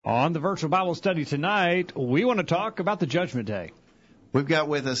On the virtual Bible study tonight, we want to talk about the Judgment Day. We've got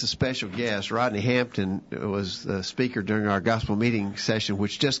with us a special guest. Rodney Hampton was the speaker during our gospel meeting session,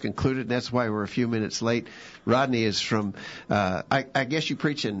 which just concluded, and that's why we're a few minutes late. Rodney is from, I guess you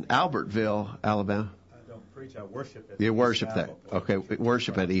preach in Albertville, Alabama. I worship at You worship East that. Albertville. Okay,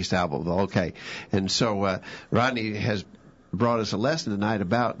 worship at East Albertville. Okay. And so Rodney has brought us a lesson tonight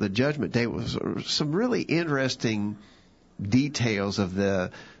about the Judgment Day with some really interesting details of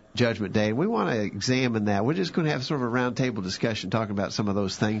the Judgment Day. We want to examine that. We're just going to have sort of a roundtable discussion talking about some of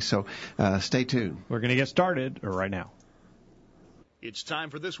those things. So stay tuned. We're going to get started right now. It's time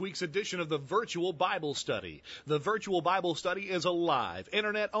for this week's edition of the Virtual Bible Study. The Virtual Bible Study is a live,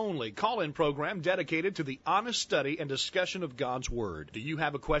 Internet-only call-in program dedicated to the honest study and discussion of God's Word. Do you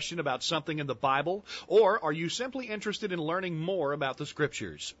have a question about something in the Bible? Or are you simply interested in learning more about the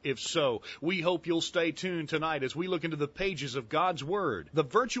Scriptures? If so, we hope you'll stay tuned tonight as we look into the pages of God's Word. The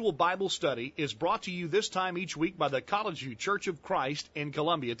Virtual Bible Study is brought to you this time each week by the College View Church of Christ in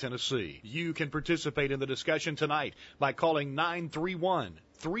Columbia, Tennessee. You can participate in the discussion tonight by calling 931-381-4567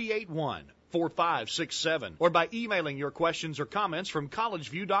 or by emailing your questions or comments from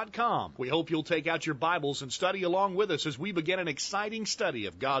collegeview.com. We hope you'll take out your Bibles and study along with us as we begin an exciting study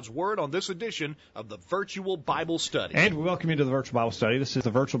of God's Word on this edition of the Virtual Bible Study. And we welcome you to the Virtual Bible Study. This is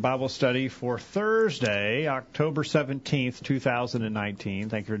the Virtual Bible Study for Thursday, October 17th, 2019.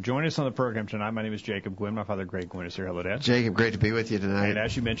 Thank you for joining us on the program tonight. My name is Jacob Gwynn. My father, Greg Gwynn, is here. Hello, Dad. Jacob, great to be with you tonight. And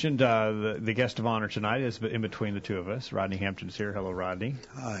as you mentioned, the guest of honor tonight is in between the two of us. Rodney Hampton is here. Hello, Rodney.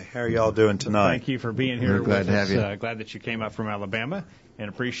 Hi, how are y'all doing tonight? Thank you for being here. We're glad to have you. Glad that you came up from Alabama and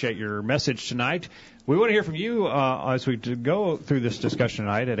appreciate your message tonight. We want to hear from you as we go through this discussion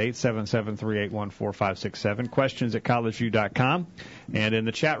tonight at 877-381-4567, questions at collegeview.com, and in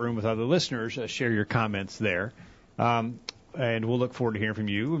the chat room with other listeners, share your comments there. And we'll look forward to hearing from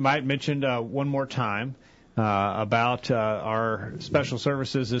you. We might mention one more time about our special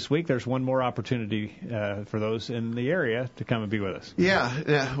services this week. There's one more opportunity for those in the area to come and be with us.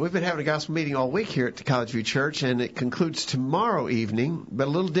 Yeah, we've been having a gospel meeting all week here at the College View Church, and it concludes tomorrow evening, but a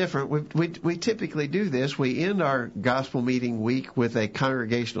little different. We typically do this. We end our gospel meeting week with a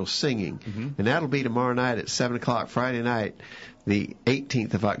congregational singing, and that'll be tomorrow night at 7 o'clock, Friday night, the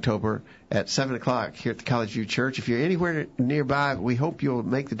 18th of October at 7 o'clock here at the College View Church. If you're anywhere nearby, we hope you'll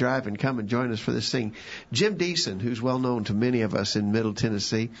make the drive and come and join us for this thing. Jim Deason, who's well known to many of us in Middle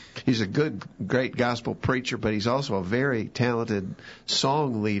Tennessee, he's a great gospel preacher, but he's also a very talented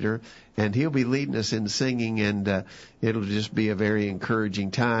song leader, and he'll be leading us in singing, and it'll just be a very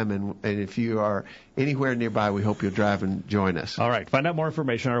encouraging time. And if you are anywhere nearby, we hope you'll drive and join us. All right. Find out more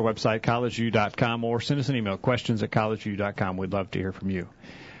information on our website, collegeview.com, or send us an email, questions at collegeview.com. We'd love to hear from you.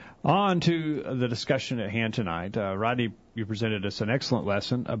 On to the discussion at hand tonight. Rodney, you presented us an excellent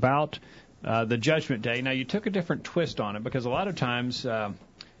lesson about the Judgment Day. Now, you took a different twist on it because a lot of times, the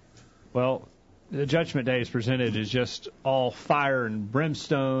Judgment Day is presented as just all fire and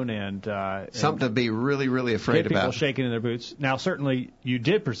brimstone and something to be really, really afraid people about. Shaking in their boots. Now, certainly, you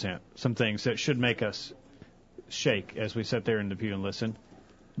did present some things that should make us shake as we sit there in the pew and listen.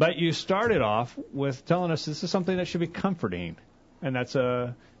 But you started off with telling us this is something that should be comforting, and that's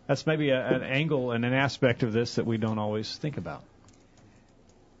maybe an angle and an aspect of this that we don't always think about.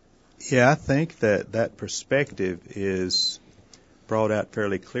 Yeah, I think that perspective is brought out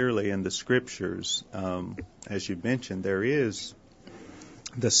fairly clearly in the Scriptures. As you mentioned, there is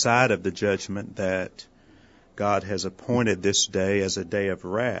the side of the judgment that God has appointed this day as a day of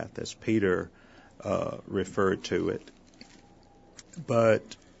wrath, as Peter referred to it.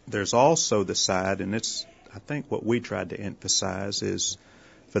 But there's also the side, and it's, I think what we tried to emphasize is,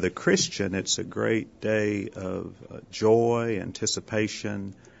 for the Christian, it's a great day of joy,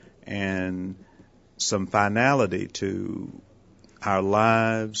 anticipation, and some finality to our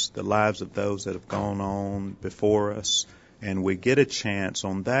lives, the lives of those that have gone on before us. And we get a chance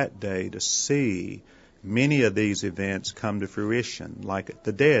on that day to see many of these events come to fruition, like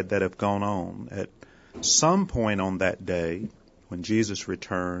the dead that have gone on. At some point on that day, when Jesus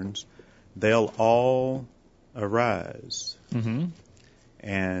returns, they'll all arise. Mm-hmm.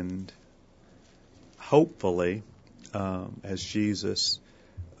 And hopefully, as Jesus,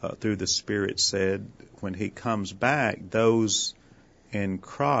 through the Spirit said, when he comes back, those in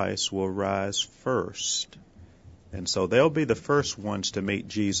Christ will rise first. And so they'll be the first ones to meet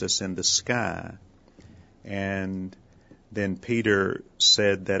Jesus in the sky. And then Peter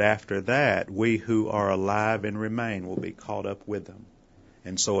said that after that, we who are alive and remain will be caught up with them.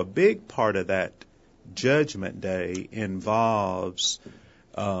 And so a big part of that Judgment Day involves,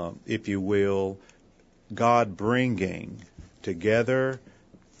 if you will, God bringing together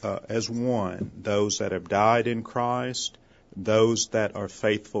as one, those that have died in Christ, those that are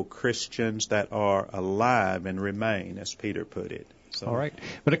faithful Christians that are alive and remain, as Peter put it. So. All right.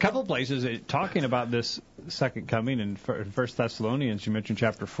 But a couple of places talking about this second coming in 1 Thessalonians, you mentioned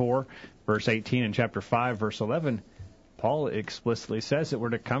chapter 4, verse 18, and chapter 5, verse 11, Paul explicitly says that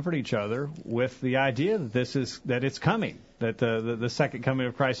we're to comfort each other with the idea that it's coming, that the second coming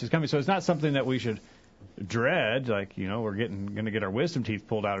of Christ is coming. So it's not something that we should dread, like, we're going to get our wisdom teeth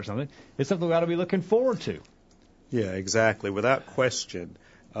pulled out or something. It's something we ought to be looking forward to. Yeah, exactly. Without question,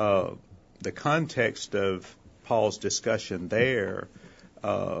 the context of Paul's discussion there,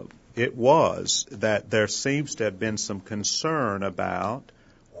 it was that there seems to have been some concern about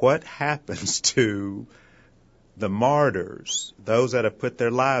what happens to the martyrs, those that have put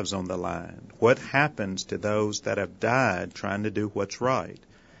their lives on the line. What happens to those that have died trying to do what's right?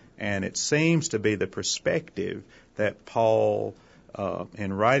 And it seems to be the perspective that Paul,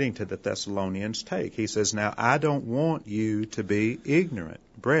 in writing to the Thessalonians, take. He says, now, I don't want you to be ignorant,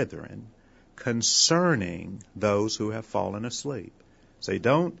 brethren, concerning those who have fallen asleep. Say,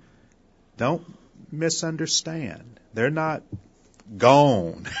 don't misunderstand. They're not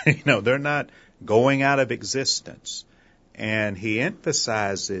gone. They're not going out of existence. And he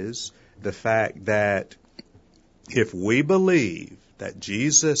emphasizes the fact that if we believe that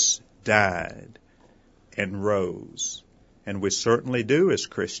Jesus died and rose, and we certainly do as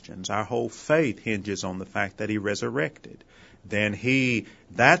Christians, our whole faith hinges on the fact that he resurrected, then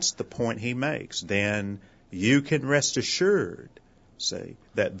that's the point he makes. Then you can rest assured, say,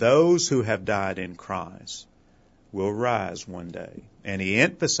 that those who have died in Christ will rise one day. And he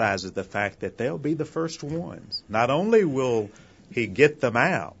emphasizes the fact that they'll be the first ones. Not only will he get them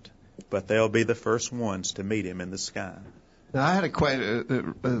out, but they'll be the first ones to meet him in the sky. Now, I had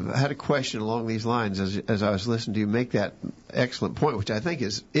a question along these lines as I was listening to you make that excellent point, which I think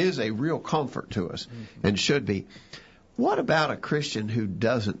is a real comfort to us and should be. What about a Christian who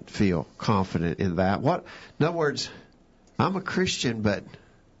doesn't feel confident in that? In other words, I'm a Christian, but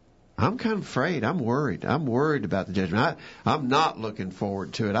I'm kind of afraid. I'm worried. I'm worried about the judgment. I'm not looking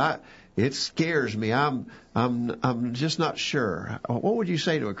forward to it. It scares me. I'm just not sure. What would you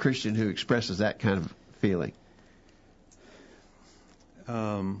say to a Christian who expresses that kind of feeling?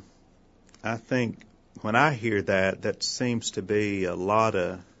 I think when I hear that seems to be a lot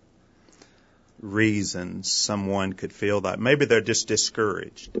of reasons someone could feel that. Maybe they're just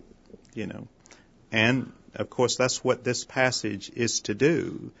discouraged, And, of course, that's what this passage is to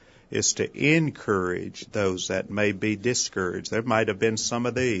do, is to encourage those that may be discouraged. There might have been some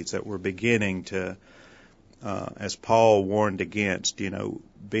of these that were beginning to, as Paul warned against,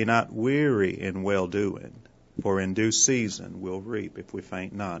 be not weary in well-doing, for in due season we'll reap if we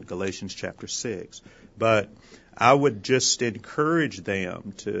faint not, Galatians chapter 6. But I would just encourage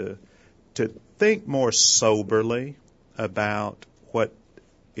them to think more soberly about what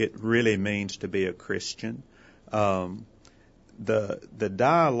it really means to be a Christian. The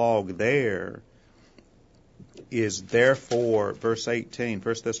dialogue there is therefore, verse 18,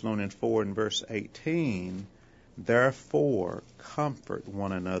 1 Thessalonians 4 and verse 18, therefore comfort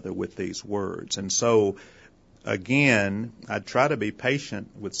one another with these words. And so, again, I try to be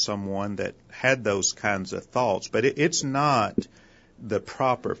patient with someone that had those kinds of thoughts, but it's not the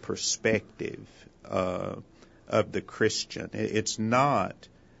proper perspective of the Christian. It's not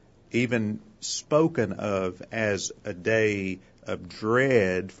even spoken of as a day of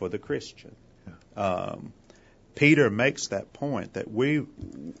dread for the Christian. Peter makes that point that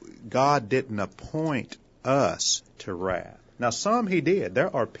God didn't appoint us to wrath. Now, some he did.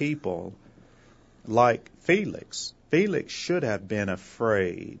 There are people like Felix. Felix should have been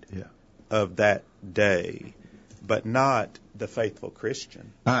afraid of that day, but not the faithful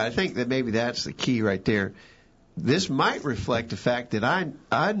Christian. I think that maybe that's the key right there. This might reflect the fact that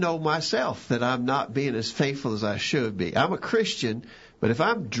I know myself that I'm not being as faithful as I should be. I'm a Christian, but if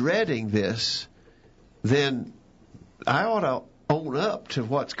I'm dreading this, then I ought to own up to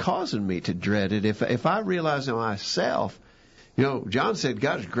what's causing me to dread it. If I realize in myself, John said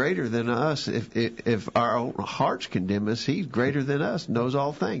God is greater than us. If our own hearts condemn us, He's greater than us, knows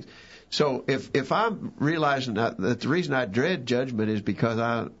all things. So if I'm realizing that the reason I dread judgment is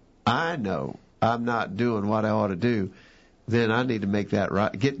because I know I'm not doing what I ought to do, then I need to make that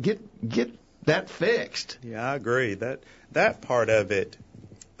right. Get that fixed. Yeah, I agree. That part of it,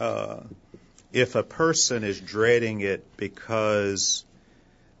 if a person is dreading it because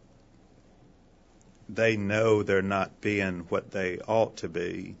they know they're not being what they ought to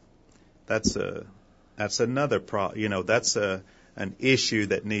be, that's another problem. That's an issue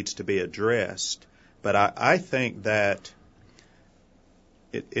that needs to be addressed. But I think that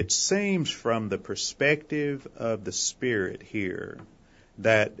it seems from the perspective of the Spirit here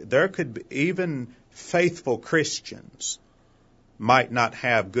that there could be, even faithful Christians might not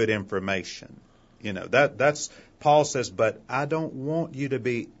have good information. That's Paul says, but I don't want you to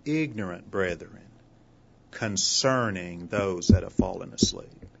be ignorant, brethren, concerning those that have fallen asleep.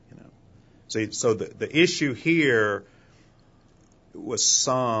 See, so the issue here was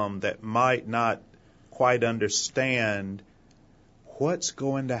some that might not quite understand what's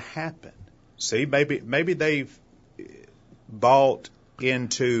going to happen. See, maybe they've bought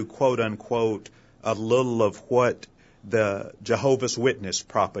into, quote unquote, a little of what the Jehovah's Witnesses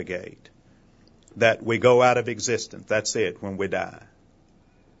propagate, that we go out of existence. That's it when we die.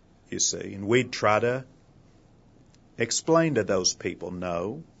 You see, and we'd try to explain to those people,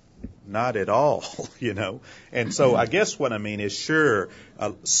 no, not at all, And so I guess what I mean is, sure,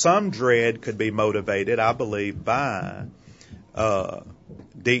 some dread could be motivated, I believe, by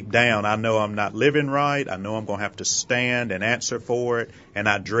deep down, I know I'm not living right. I know I'm going to have to stand and answer for it, and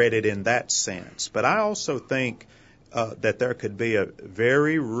I dread it in that sense. But I also think that there could be a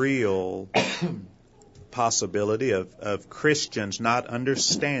very real possibility of Christians not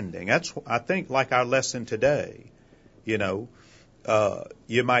understanding. That's, I think, like our lesson today. You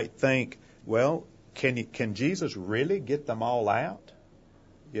might think, well, can Jesus really get them all out?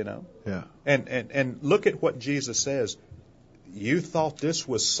 Yeah. And look at what Jesus says. You thought this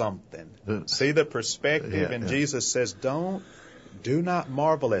was something. See the perspective? And Jesus says, do not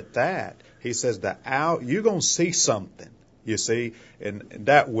marvel at that. He says, you're going to see something, you see, and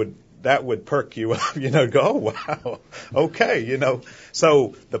that would perk you up, go, oh, wow, okay,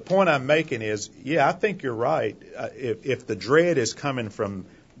 So the point I'm making is, I think you're right. If the dread is coming from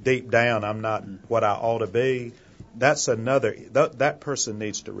deep down, I'm not what I ought to be, that's another, that person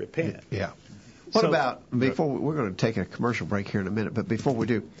needs to repent. Yeah. What about, we're going to take a commercial break here in a minute, but before we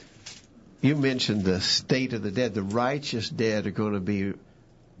do, you mentioned the state of the dead. The righteous dead are going to be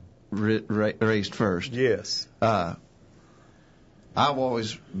raised first. Yes. I've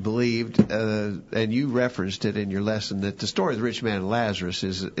always believed, and you referenced it in your lesson, that the story of the rich man and Lazarus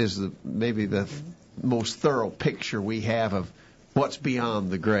is maybe the most thorough picture we have of what's beyond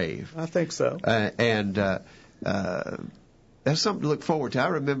the grave. I think so. That's something to look forward to. I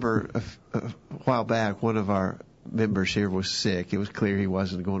remember a while back, one of our members here was sick. It was clear he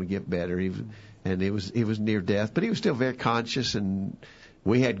wasn't going to get better. He was near death, but he was still very conscious, and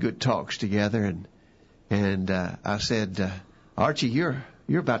we had good talks together. And I said, Archie, you're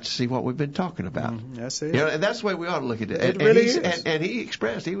about to see what we've been talking about. That's it. And that's the way we ought to look at it. It really is. And he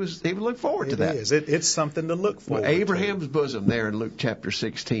expressed he would look forward to that. It is. It's something to look forward to. Abraham's bosom there in Luke chapter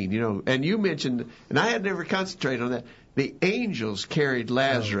 16. And you mentioned, and I had never concentrated on that. The angels carried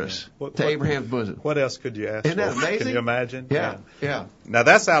Lazarus to Abraham's bosom. What else could you ask Isn't that for? amazing? Can you imagine? Yeah. Now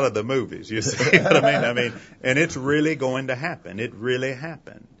that's out of the movies, you see what I mean? And it's really going to happen. It really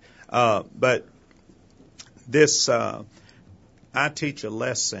happened. But this, I teach a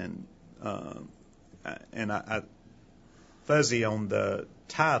lesson, and I fuzzy on the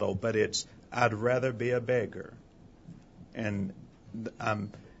title, but it's I'd rather be a beggar. And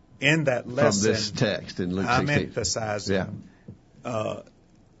I'm in that lesson, from this text in Luke 16. I'm emphasizing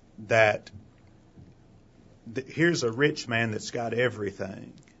that here's a rich man that's got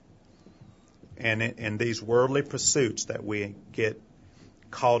everything, and in these worldly pursuits that we get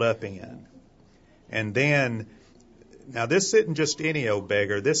caught up in. And then, now this isn't just any old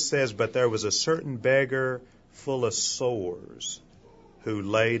beggar. This says, but there was a certain beggar full of sores who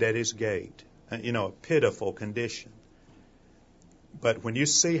laid at his gate. A pitiful condition. But when you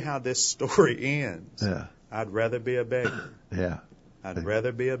see how this story ends, I'd rather be a beggar. I'd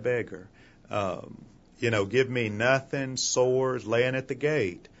rather be a beggar. Give me nothing, sores, laying at the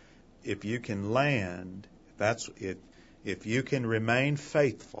gate. If you can land, if you can remain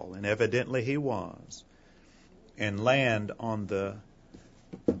faithful, and evidently he was, and land on the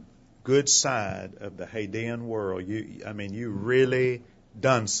good side of the Hadean world, you really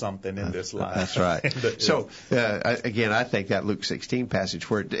done something in this life. That's right. So, again, I think that Luke 16 passage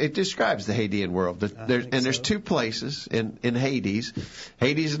where it describes the Hadean world. There's two places in Hades.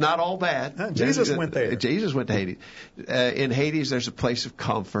 Hades is not all bad. Jesus went there. Jesus went to Hades. In Hades, there's a place of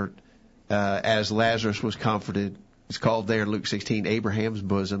comfort, as Lazarus was comforted. It's called there, Luke 16, Abraham's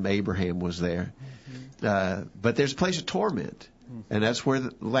bosom. Abraham was there. But there's a place of torment. And that's where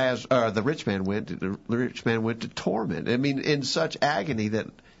the rich man went. The rich man went to torment. I mean, in such agony that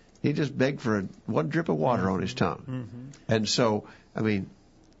he just begged for one drip of water on his tongue. And so,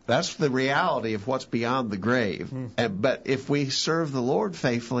 that's the reality of what's beyond the grave. But if we serve the Lord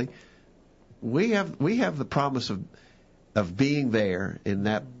faithfully, we have the promise of of being there in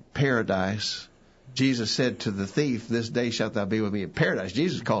that paradise. Jesus said to the thief, "This day shalt thou be with me in paradise."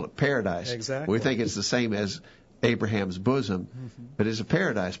 Jesus called it paradise. Exactly. We think it's the same as Abraham's bosom, but it's a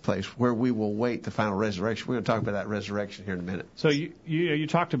paradise place where we will wait the final resurrection. We're going to talk about that resurrection here in a minute. So you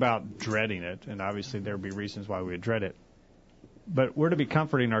talked about dreading it, and obviously there would be reasons why we would dread it. But we're to be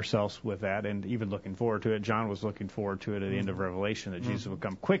comforting ourselves with that and even looking forward to it. John was looking forward to it at the end of Revelation, that Jesus would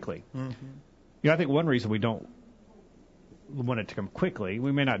come quickly. I think one reason we don't want it to come quickly,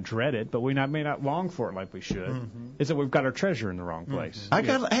 we may not dread it, but we may not long for it like we should, is that we've got our treasure in the wrong place.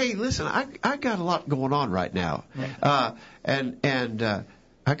 Hey, listen, I got a lot going on right now, and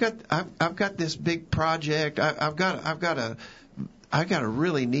I've got this big project. I've got a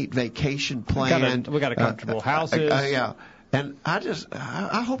really neat vacation planned. We got a comfortable houses. Yeah. And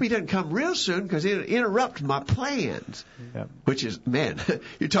I hope he doesn't come real soon, because it'll interrupt my plans. Yep. Which is, man,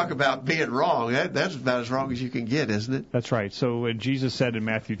 you talk about being wrong. That's about as wrong as you can get, isn't it? That's right. So Jesus said in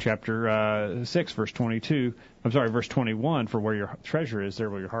Matthew chapter 6, verse 21, "For where your treasure is, there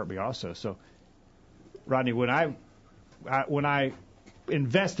will your heart be also." So, Rodney, when I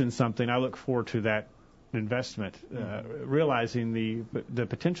invest in something, I look forward to that investment, realizing the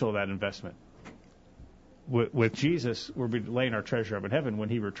potential of that investment. With Jesus, we're laying our treasure up in heaven. When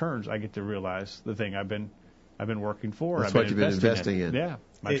He returns, I get to realize the thing I've been working for. That's what you've been investing in. Yeah,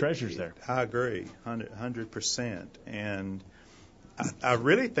 my treasure's there. I agree, 100%. And I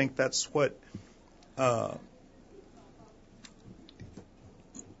really think that's what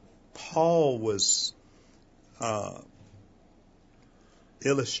Paul was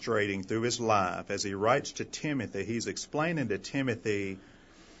illustrating through his life as he writes to Timothy. He's explaining to Timothy,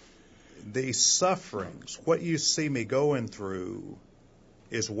 these sufferings, what you see me going through,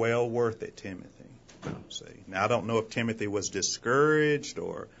 is well worth it, Timothy. See, now I don't know if Timothy was discouraged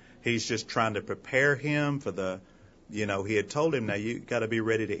or he's just trying to prepare him for he had told him, now you got to be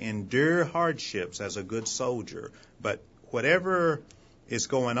ready to endure hardships as a good soldier. But whatever is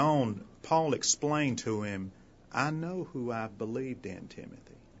going on, Paul explained to him, I know who I've believed in,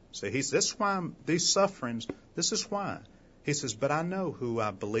 Timothy. See, this is why these sufferings, this is why. He says, but I know who I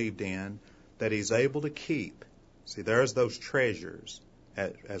believed in, that He's able to keep. See, there's those treasures.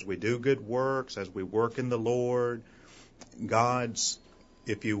 As we do good works, as we work in the Lord, God's,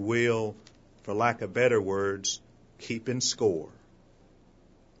 if you will, for lack of better words, keeping score.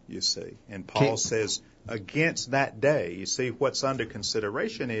 You see. And Paul says, against that day, you see, what's under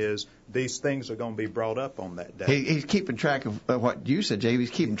consideration is these things are going to be brought up on that day. He's keeping track of what you said, Jay.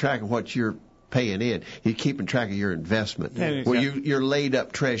 He's keeping track of what you're paying in. He's keeping track of your investment, where your laid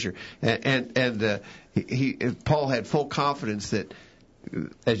up treasure. And Paul had full confidence that,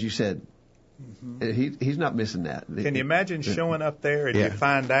 as you said, he's not missing that. Can you imagine showing up there and you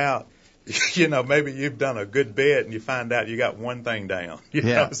find out, maybe you've done a good bit and you find out you got one thing down.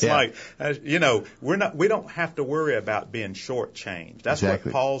 Like, we don't have to worry about being shortchanged. That's what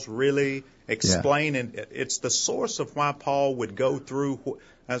Paul's really explaining. It's the source of why Paul would go through.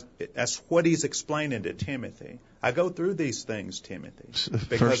 That's what he's explaining to Timothy. I go through these things, Timothy,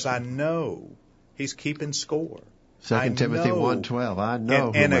 because I know He's keeping score. 2 Timothy 1:12. I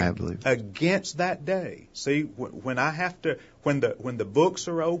know whom I believe. Against that day, see, when the books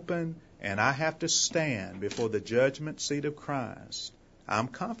are open and I have to stand before the judgment seat of Christ, I'm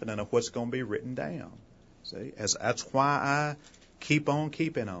confident of what's going to be written down. See, that's why I keep on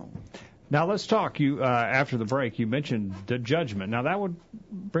keeping on. Now let's talk. After the break, you mentioned the judgment. Now that would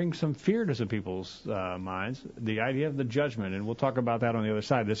bring some fear to some people's minds, the idea of the judgment, and we'll talk about that on the other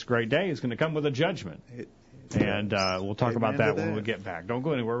side. This great day is going to come with a judgment, and we'll talk about that when we get back. Don't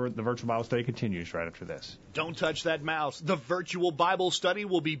go anywhere. The virtual Bible study continues right after this. Don't touch that mouse. The virtual Bible study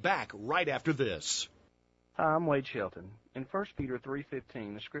will be back right after this. Hi, I'm Wade Shelton. In 1 Peter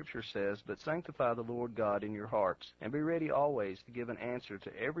 3:15, the Scripture says, "But sanctify the Lord God in your hearts, and be ready always to give an answer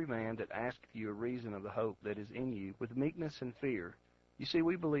to every man that asketh you a reason of the hope that is in you, with meekness and fear." You see,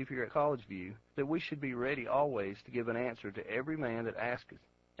 we believe here at College View that we should be ready always to give an answer to every man that asketh.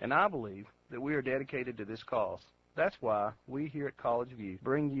 And I believe that we are dedicated to this cause. That's why we here at College View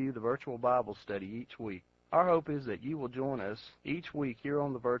bring you the virtual Bible study each week. Our hope is that you will join us each week here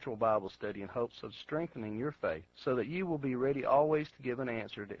on the virtual Bible study in hopes of strengthening your faith, so that you will be ready always to give an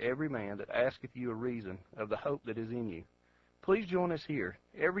answer to every man that asketh you a reason of the hope that is in you. Please join us here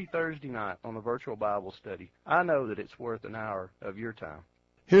every Thursday night on the virtual Bible study. I know that it's worth an hour of your time.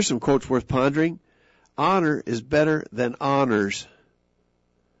 Here's some quotes worth pondering. Honor is better than honors.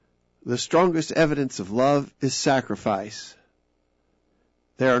 The strongest evidence of love is sacrifice.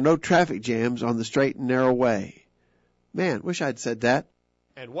 There are no traffic jams on the straight and narrow way. Man, wish I'd said that.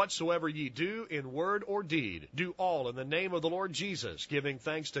 And whatsoever ye do in word or deed, do all in the name of the Lord Jesus, giving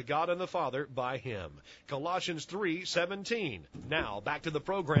thanks to God and the Father by him. Colossians 3:17. Now, back to the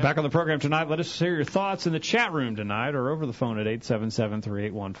program. Back on the program tonight, let us hear your thoughts in the chat room tonight or over the phone at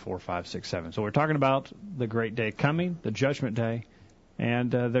 877-381-4567. So we're talking about the great day coming, the judgment day,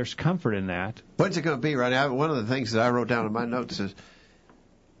 and there's comfort in that. What's it going to be, right now? One of the things that I wrote down in my notes is,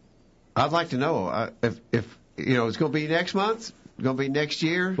 I'd like to know if it's going to be next month, going to be next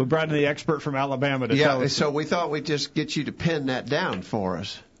year. We brought in the expert from Alabama to tell us. So we thought we'd just get you to pin that down for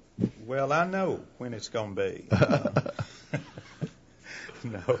us. Well, I know when it's going to be.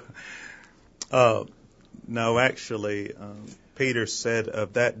 No, actually, Peter said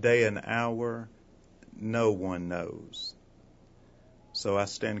of that day and hour, no one knows. So I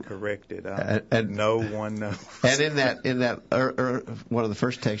stand corrected. No one knows. And in that one of the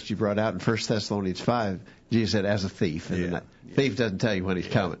first texts you brought out in 1 Thessalonians 5, Jesus said, as a thief. And thief doesn't tell you when he's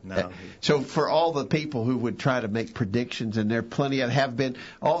coming. No. So for all the people who would try to make predictions, and there are plenty that have been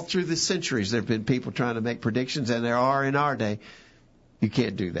all through the centuries, there have been people trying to make predictions, and there are in our day, you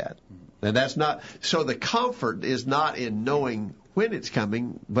can't do that. And that's not, so the comfort is not in knowing when it's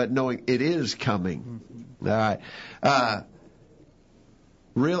coming, but knowing it is coming. All right.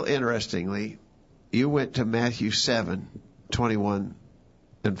 Real interestingly, you went to Matthew 7:21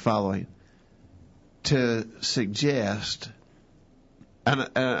 and following to suggest,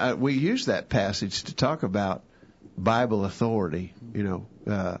 and we use that passage to talk about Bible authority,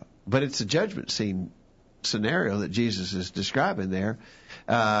 but it's a judgment scene scenario that Jesus is describing there,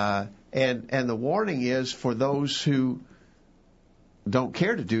 and the warning is for those who don't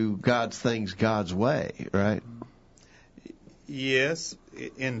care to do God's things God's way, right? Yes,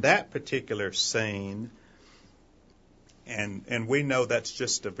 in that particular scene, and we know that's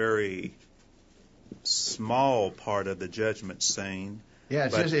just a very small part of the judgment scene. Yeah,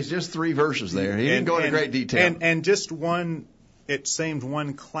 it's just 3 verses there. He didn't go into great detail. And just one, it seemed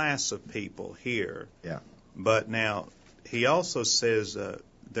one class of people here. Yeah. But now, he also says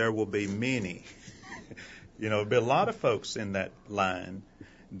there will be many. There'll be a lot of folks in that line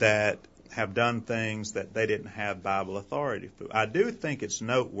that have done things that they didn't have Bible authority for. I do think it's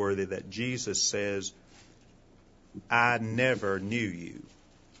noteworthy that Jesus says, I never knew you.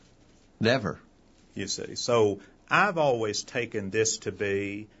 Never. You see. So I've always taken this to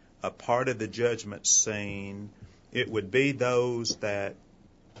be a part of the judgment scene. It would be those that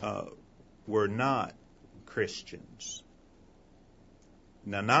were not Christians.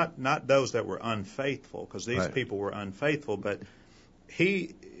 Now, not those that were unfaithful, because these people were unfaithful, but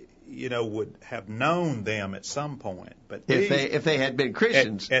he would have known them at some point. But if they had been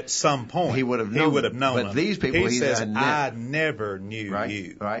Christians, at some point, he would have known but them. These people, he says, I never knew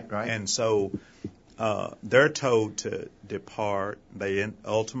you. Right. And so they're told to depart. They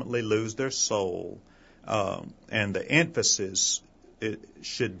ultimately lose their soul. And the emphasis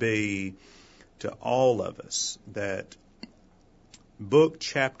should be to all of us that book,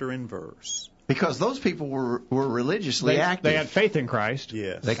 chapter, and verse. Because those people were religiously active. They had faith in Christ.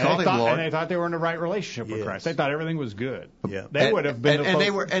 Yes. They called him Lord. And they thought they were in the right relationship with Christ. They thought everything was good. Yeah. They would have been.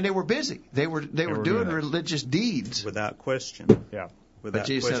 And they were busy. They were doing religious deeds. Without question. Yeah. But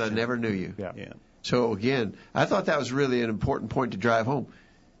Jesus said, I never knew you. Yeah. So again, I thought that was really an important point to drive home.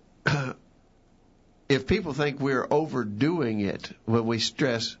 If people think we're overdoing it when we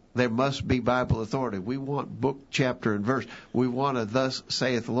stress there must be Bible authority, we want book, chapter, and verse. We want a thus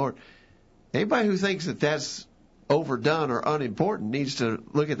saith the Lord. Anybody who thinks that that's overdone or unimportant needs to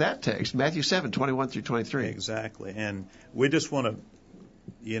look at that text, Matthew 7:21 through 23. Exactly. And we just want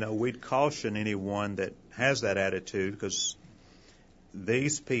to, we'd caution anyone that has that attitude, because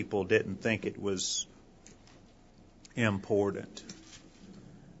these people didn't think it was important.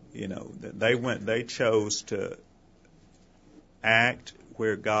 They chose to act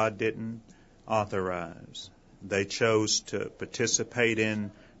where God didn't authorize. They chose to participate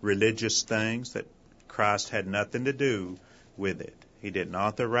in religious things that Christ had nothing to do with it. He didn't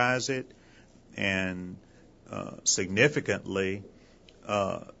authorize it, and significantly,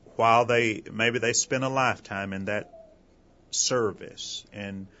 while they spent a lifetime in that service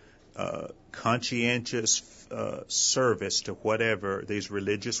and conscientious service to whatever these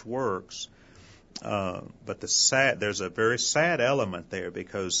religious works, but there's a very sad element there,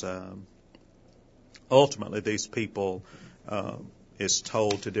 because ultimately these people is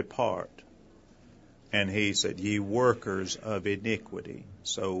told to depart. And he said, ye workers of iniquity.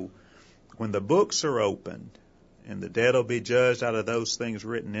 So when the books are opened and the dead will be judged out of those things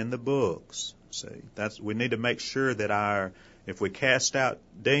written in the books, we need to make sure that if we cast out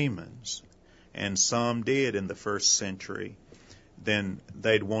demons, and some did in the first century, then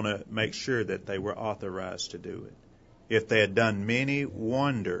they'd want to make sure that they were authorized to do it. If they had done many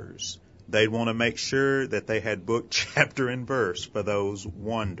wonders, they'd want to make sure that they had book, chapter, and verse for those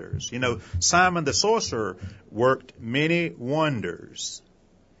wonders. You know, Simon the sorcerer worked many wonders,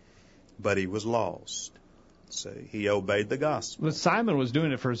 but he was lost. So he obeyed the gospel. But Simon was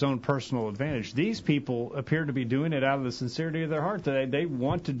doing it for his own personal advantage. These people appear to be doing it out of the sincerity of their heart. They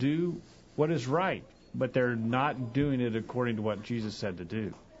want to do what is right, but they're not doing it according to what Jesus said to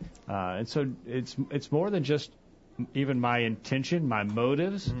do. And so it's more than just even my intention, my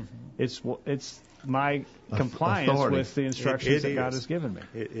motives. Mm-hmm. It's my compliance authority with the instructions that God has given me.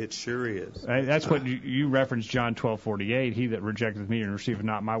 It sure is. That's what you referenced, John 12:48. He that rejecteth me and receiveth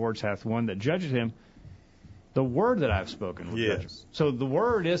not my words hath one that judgeth him. The word that I've spoken will judge him. So the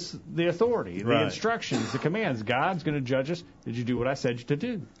word is the authority, the instructions, the commands. God's going to judge us. Did you do what I said you to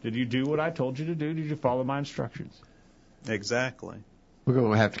do? Did you do what I told you to do? Did you follow my instructions? Exactly. We're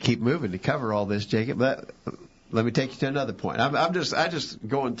going to have to keep moving to cover all this, Jacob. But let me take you to another point. I'm just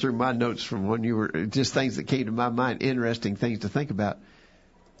going through my notes from when you were, just things that came to my mind, interesting things to think about.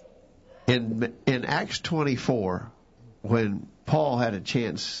 In Acts 24, when Paul had a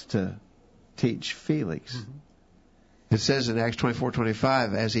chance to teach Felix, it says in Acts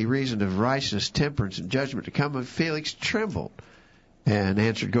 24:25, as he reasoned of righteousness, temperance, and judgment to come, and Felix trembled and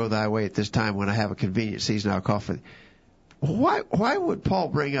answered, go thy way at this time when I have a convenient season I'll call for thee. Why would Paul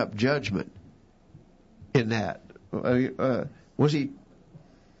bring up judgment in that? Was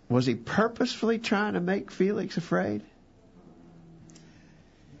he purposefully trying to make Felix afraid?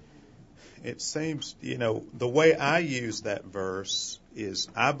 It seems, the way I use that verse is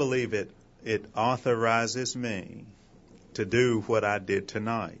I believe it authorizes me to do what I did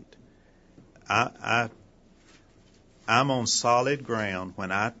tonight. I'm on solid ground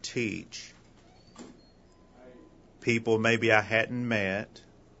when I teach people maybe I hadn't met,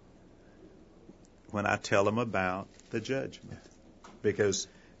 when I tell them about the judgment. Because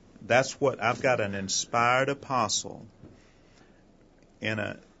that's what, I've got an inspired apostle,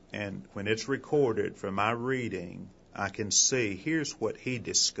 and when it's recorded from my reading, I can see here's what he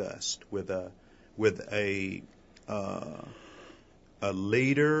discussed with a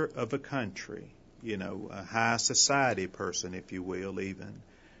leader of a country, a high society person, if you will, even,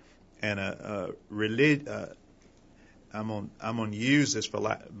 and I'm going to use this for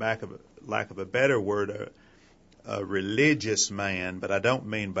lack of a better word, a religious man, but I don't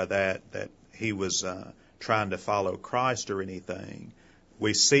mean by that he was trying to follow Christ or anything.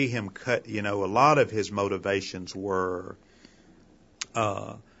 We see him cut, a lot of his motivations were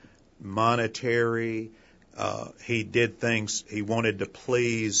monetary. He did things, he wanted to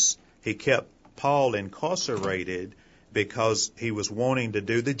please, he kept Paul incarcerated because he was wanting to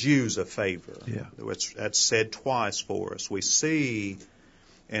do the Jews a favor. Yeah. That's said twice for us. We see,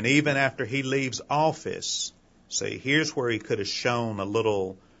 and even after he leaves office, see, here's where he could have shown a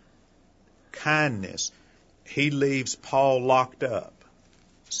little kindness. He leaves Paul locked up.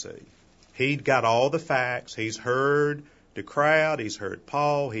 See, he'd got all the facts. He's heard the crowd. He's heard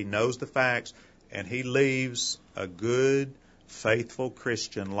Paul. He knows the facts. And he leaves a good, faithful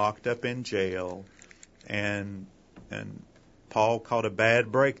Christian locked up in jail. And Paul caught a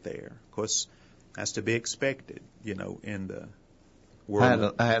bad break there. Of course, that's to be expected, in the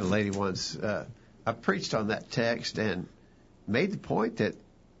world. I had a lady once, I preached on that text and made the point that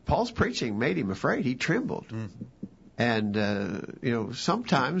Paul's preaching made him afraid. He trembled. Mm-hmm. And,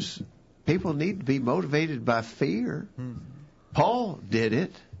 sometimes people need to be motivated by fear. Mm-hmm. Paul did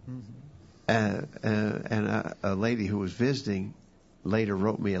it. Mm-hmm. And a lady who was visiting later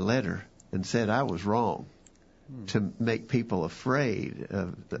wrote me a letter and said I was wrong to make people afraid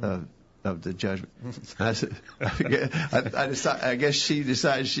of the judgment. I said, I guess she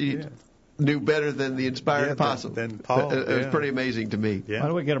decided she knew better than the inspired apostle. Than Paul. It was pretty amazing to me. Yeah. Why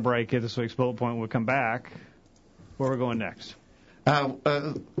don't we get a break here this week's bullet point? We'll come back. Where we're going next?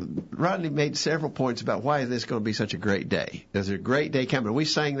 Rodney made several points about why this is going to be such a great day. There's a great day coming. We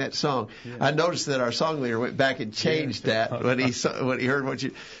sang that song. Yeah. I noticed that our song leader went back and changed that when he heard what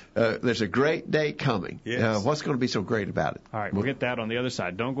you. There's a great day coming. Yes. What's going to be so great about it? All right, we'll get that on the other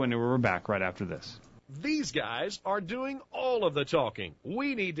side. Don't go anywhere. We're back right after this. These guys are doing all of the talking.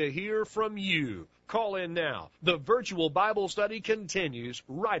 We need to hear from you. Call in now. The virtual Bible study continues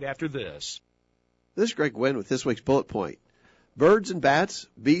right after this. This is Greg Gwynn with this week's bullet point. Birds and bats,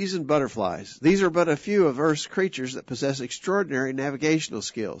 bees and butterflies. These are but a few of Earth's creatures that possess extraordinary navigational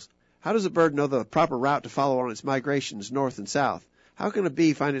skills. How does a bird know the proper route to follow on its migrations north and south? How can a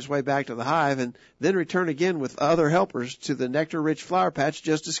bee find its way back to the hive and then return again with other helpers to the nectar-rich flower patch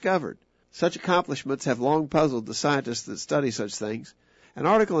just discovered? Such accomplishments have long puzzled the scientists that study such things. An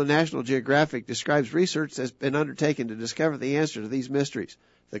article in National Geographic describes research that has been undertaken to discover the answer to these mysteries.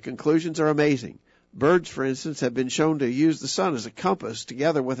 The conclusions are amazing. Birds, for instance, have been shown to use the sun as a compass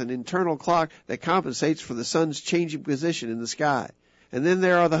together with an internal clock that compensates for the sun's changing position in the sky. And then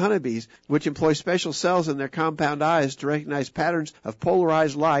there are the honeybees, which employ special cells in their compound eyes to recognize patterns of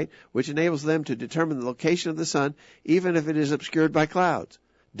polarized light, which enables them to determine the location of the sun, even if it is obscured by clouds.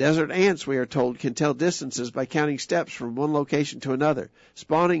 Desert ants, we are told, can tell distances by counting steps from one location to another.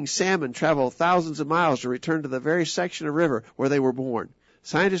 Spawning salmon travel thousands of miles to return to the very section of river where they were born.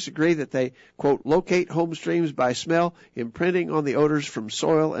 Scientists agree that they, quote, locate home streams by smell, imprinting on the odors from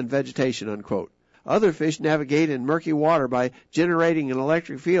soil and vegetation, unquote. Other fish navigate in murky water by generating an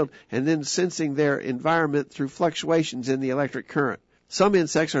electric field and then sensing their environment through fluctuations in the electric current. Some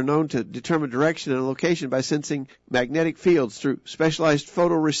insects are known to determine direction and location by sensing magnetic fields through specialized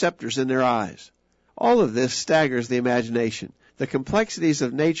photoreceptors in their eyes. All of this staggers the imagination. The complexities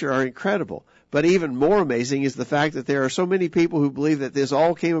of nature are incredible, but even more amazing is the fact that there are so many people who believe that this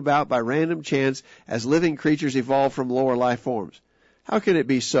all came about by random chance as living creatures evolved from lower life forms. How can it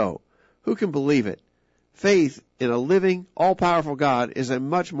be so? Who can believe it? Faith in a living, all-powerful God is a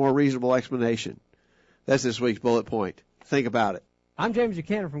much more reasonable explanation. That's this week's bullet point. Think about it. I'm James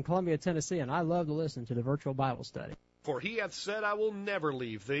Buchanan from Columbia, Tennessee, and I love to listen to the virtual Bible study. For he hath said, I will never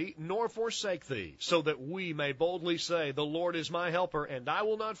leave thee, nor forsake thee, so that we may boldly say, the Lord is my helper, and I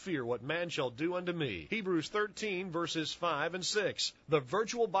will not fear what man shall do unto me. Hebrews 13, verses 5 and 6. The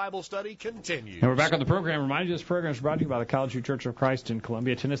virtual Bible study continues. And we're back on the program. Remind you, this program is brought to you by the College View Church of Christ in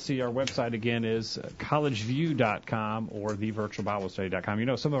Columbia, Tennessee. Our website, again, is collegeview.com or thevirtualbiblestudy.com. You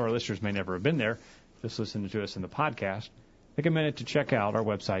know, some of our listeners may never have been there, just listening to us in the podcast. Take a minute to check out our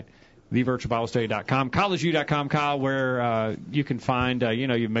website, thevirtualbiblestudy.com, collegeview.com, Kyle, where you can find,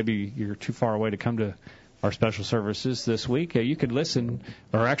 maybe you're too far away to come to our special services this week. You could listen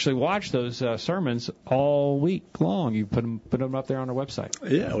or actually watch those sermons all week long. You put them up there on our website.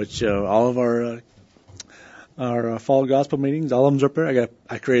 Yeah, which all of our fall gospel meetings, all of them's up there.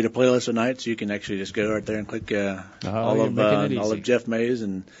 I created a playlist tonight, so you can actually just go right there and click all of Jeff Mays,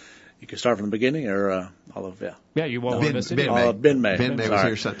 and you can start from the beginning or all of Yeah, you won't miss it. Ben May was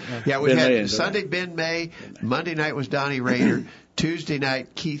here Sunday. Yeah, we had Sunday Ben May. Monday night was Donnie Rader. Tuesday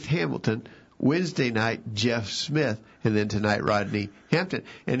night Keith Hamilton. Wednesday night Jeff Smith, and then tonight Rodney Hampton.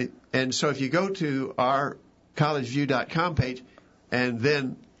 And so if you go to our collegeview.com page, and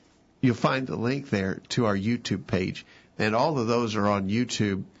then you'll find the link there to our YouTube page, and all of those are on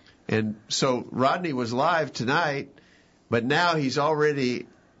YouTube. And so Rodney was live tonight, but now he's already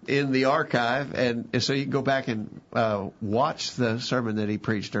in the archive, and so you can go back and watch the sermon that he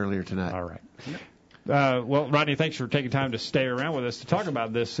preached earlier tonight. All right. Well, Rodney, thanks for taking time to stay around with us to talk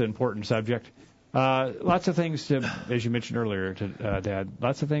about this important subject. Lots of things, as you mentioned earlier, Dad,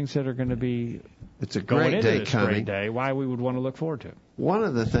 lots of things that are going to be it's a great day coming. Great day, why we would want to look forward to it. One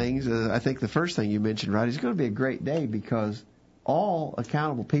of the things, I think the first thing you mentioned, Rodney, is going to be a great day because all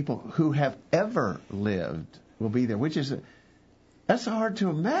accountable people who have ever lived will be there, which is that's hard to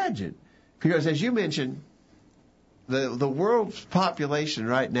imagine, because as you mentioned, the world's population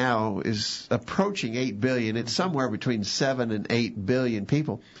right now is approaching 8 billion. It's somewhere between 7 and 8 billion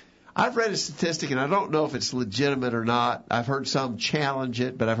people. I've read a statistic, and I don't know if it's legitimate or not. I've heard some challenge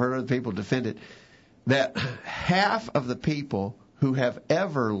it, but I've heard other people defend it, that half of the people who have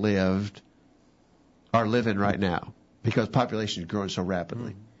ever lived are living right now because population is growing so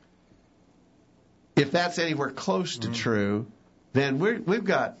rapidly. If that's anywhere close to true, then we've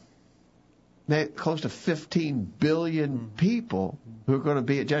got close to 15 billion people who are going to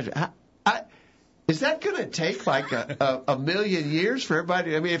be at judgment. Is that going to take like a million years for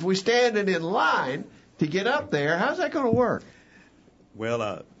everybody? I mean, if we standing in line to get up there, how's that going to work?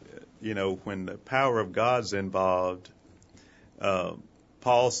 Well, when the power of God's involved,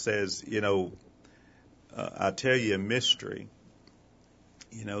 Paul says, I tell you a mystery,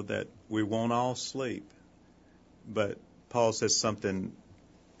 that we won't all sleep. But Paul says something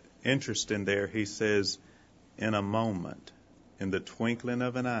interesting there. He says, in a moment, in the twinkling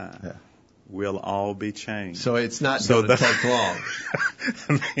of an eye, we'll all be changed. So it's not going to take long.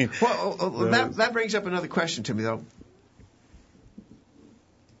 That brings up another question to me, though.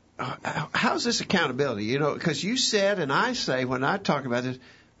 How's this accountability? Because you said and I say when I talk about this,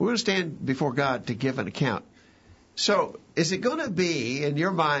 we're going to stand before God to give an account. So is it going to be, in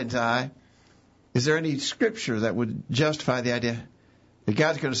your mind's eye, is there any scripture that would justify the idea that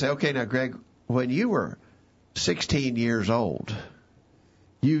God's going to say, okay, now, Greg, when you were 16 years old,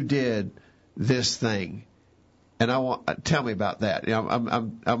 you did this thing, tell me about that.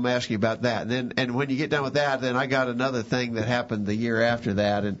 I'm asking about that. And when you get done with that, then I got another thing that happened the year after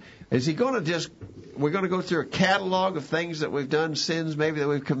that. And is he going to we're going to go through a catalog of things that we've done, sins maybe that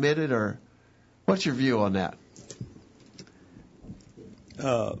we've committed, or what's your view on that?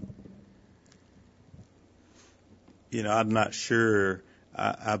 I'm not sure.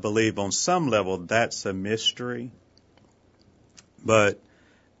 I believe on some level that's a mystery. But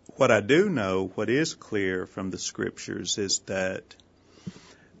what I do know, what is clear from the Scriptures, is that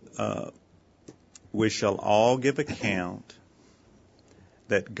we shall all give account,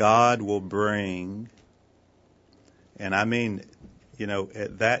 that God will bring, and I mean,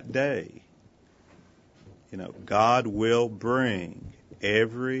 at that day, God will bring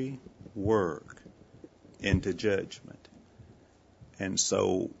every work into judgment. And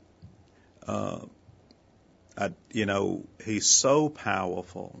so, he's so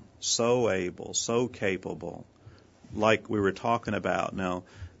powerful, so able, so capable, like we were talking about. Now,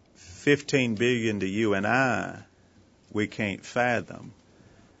 15 billion to you and I, we can't fathom.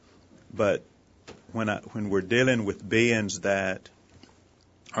 But when we're dealing with beings that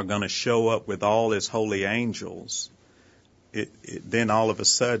are going to show up with all his holy angels, then all of a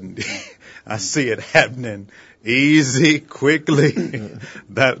sudden, I see it happening easy, quickly,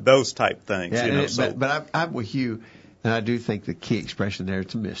 those type things. Yeah, but I'm with you, and I do think the key expression there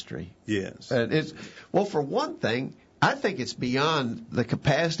is a mystery. Yes. For one thing, I think it's beyond the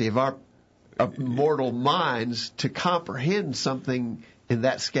capacity of our mortal minds to comprehend something in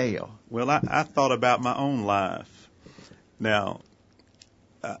that scale. Well, I thought about my own life. Now,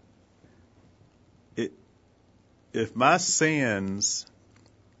 if my sins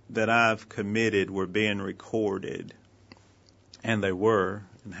that I've committed were being recorded, and they were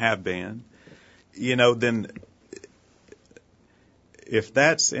and have been, then if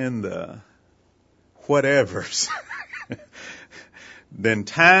that's in the whatevers, then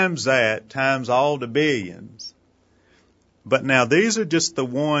times all the billions. But now these are just the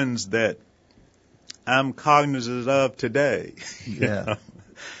ones that I'm cognizant of today. Yeah.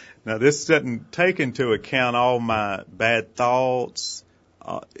 Now, this doesn't take into account all my bad thoughts,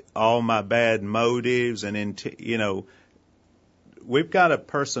 all my bad motives, and we've got a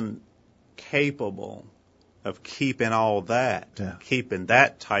person capable of keeping all that, keeping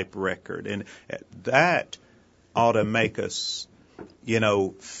that type record, and that ought to make us,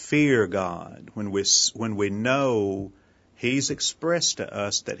 fear God when we know He's expressed to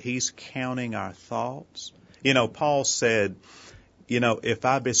us that He's counting our thoughts. Paul said, if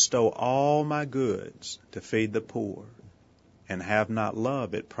I bestow all my goods to feed the poor and have not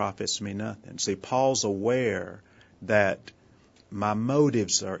love, it profits me nothing. See, Paul's aware that my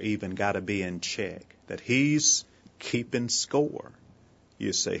motives are even got to be in check, that he's keeping score.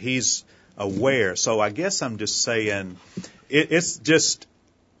 You see, he's aware. So I guess I'm just saying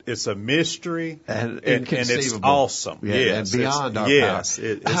it's a mystery and it's awesome. Yeah, yes, and beyond our power.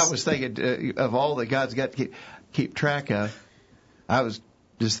 I was thinking of all that God's got to keep track of. I was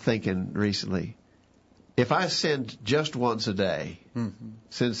just thinking recently, if I sinned just once a day,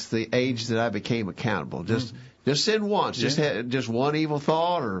 since the age that I became accountable, just sin once, just one evil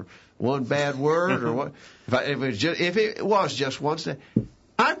thought or one bad word or what. If it was just once a day,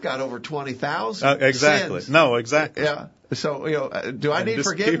 I've got over 20,000 exactly. sins. No, exactly. Yeah. So, do I need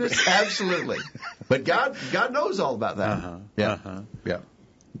forgiveness? Absolutely. But God knows all about that. Yeah.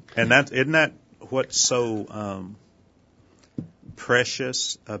 And isn't that what's so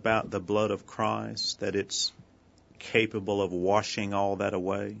precious about the blood of Christ, that it's capable of washing all that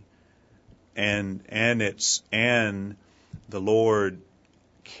away, and the Lord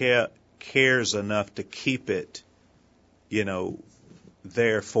cares enough to keep it,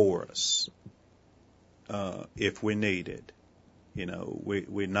 there for us if we need it.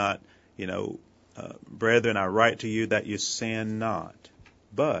 We're not, brethren, I write to you that you sin not,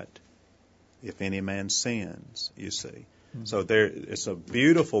 but if any man sins, you see. So it's a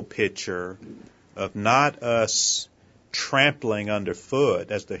beautiful picture of not us trampling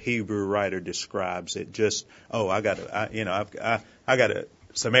underfoot, as the Hebrew writer describes it. Just, I got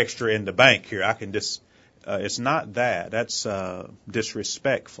some extra in the bank here. I can just. It's not that. That's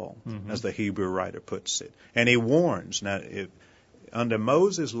disrespectful, as the Hebrew writer puts it. And he warns. Now, if under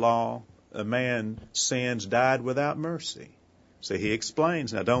Moses' law, a man sins died without mercy. So he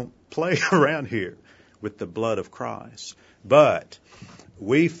explains. Now, don't play around here with the blood of Christ. But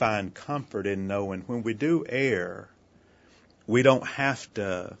we find comfort in knowing when we do err, we don't have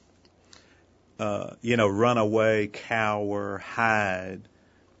to, run away, cower, hide.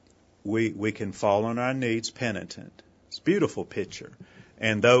 We can fall on our knees penitent. It's a beautiful picture.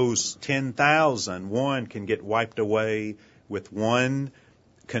 And those 10,000, one can get wiped away with one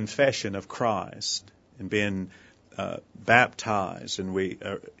confession of Christ and being baptized, and we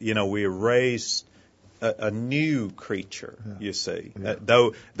erase a new creature. You see,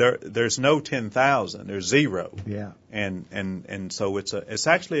 though there's no 10,000, there's zero. Yeah, and so it's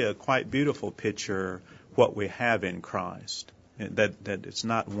actually a quite beautiful picture what we have in Christ. That it's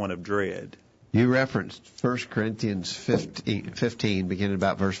not one of dread. You referenced 1 Corinthians 15, beginning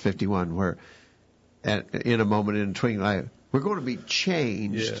about verse 51, where in a moment, in a twinkling eye, we're going to be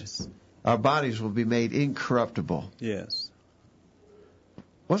changed. Yes. Our bodies will be made incorruptible. Yes.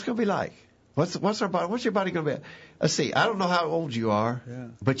 What's it going to be like? What's our body? What's your body going to be? Let's see. I don't know how old you are,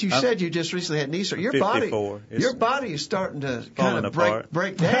 but you said you just recently had knee surgery. Your body is starting to kind of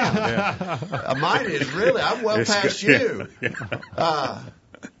break down. Mine is really. I'm well past you.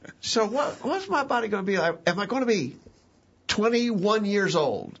 So what's my body going to be like? Am I going to be 21 years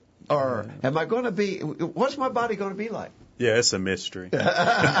old, or am I going to be? What's my body going to be like? Yeah, it's a mystery. But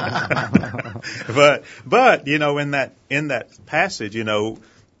in that passage,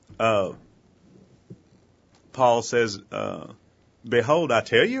 Paul says, "Behold, I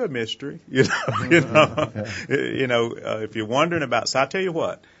tell you a mystery." If you're wondering about, so I tell you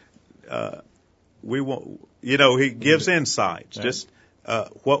what, we won't. He gives insights, just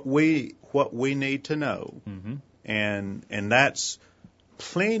what we need to know, and that's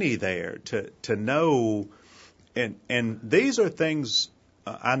plenty there to know. And these are things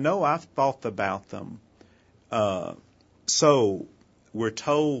I know I've thought about them. So we're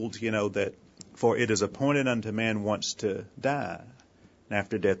told, that for it is appointed unto man once to die, and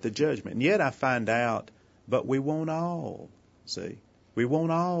after death the judgment. And yet I find out, but we won't all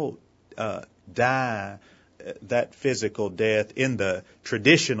die that physical death in the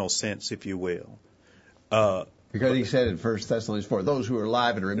traditional sense, if you will. Because he said in 1 Thessalonians 4, those who are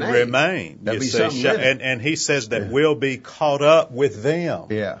alive and remain. There'll be some living. And he says that we'll be caught up with them.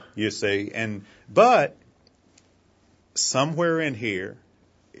 Yeah. You see. But somewhere in here,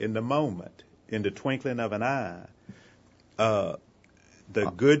 in the moment, in the twinkling of an eye, the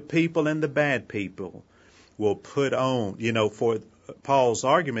good people and the bad people will put on, for Paul's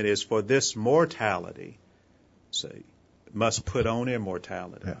argument is for this mortality, must put on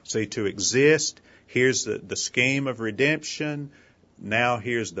immortality. Yeah. See, to exist, here's the scheme of redemption. Now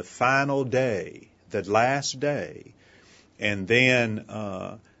here's the final day, the last day. And then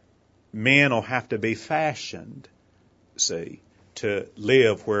men will have to be fashioned, to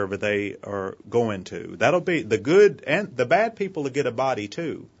live wherever they are going to. That'll be the good, and the bad people will get a body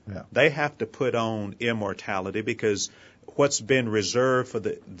too. Yeah. They have to put on immortality, because what's been reserved for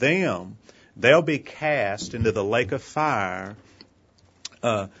them, they'll be cast into the lake of fire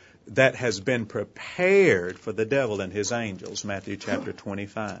that has been prepared for the devil and his angels, Matthew chapter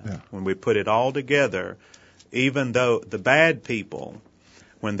 25. Yeah. When we put it all together, even though the bad people,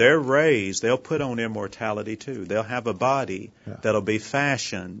 when they're raised, they'll put on immortality too. They'll have a body that'll be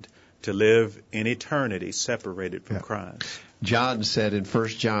fashioned to live in eternity separated from Christ. John said in 1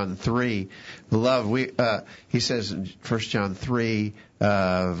 John 3, beloved, he says in 1 John 3,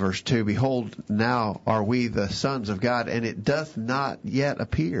 verse 2, behold, now are we the sons of God, and it doth not yet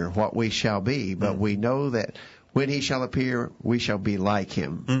appear what we shall be, but we know that when he shall appear, we shall be like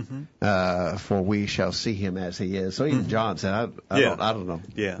him, for we shall see him as he is. So even John said, I don't know.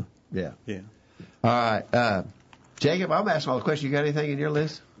 Yeah. All right. Jacob, I'm asking all the questions. You got anything in your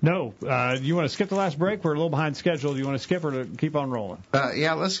list? No. You want to skip the last break? We're a little behind schedule. Do you want to skip or to keep on rolling?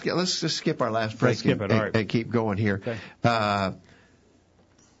 Let's just skip our last break and keep going here. Okay.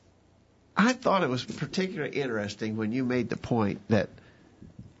 I thought it was particularly interesting when you made the point that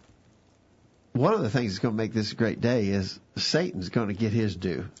one of the things that's going to make this a great day is Satan's going to get his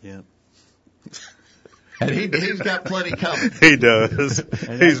due. Yeah. And he's got plenty coming. He does.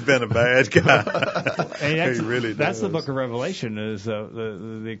 He's been a bad guy. He really does. That's the book of Revelation, is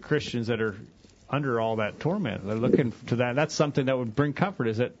the Christians that are under all that torment. They're looking to that. That's something that would bring comfort,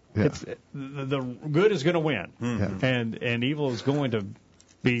 is that it's, the good is going to win, and evil is going to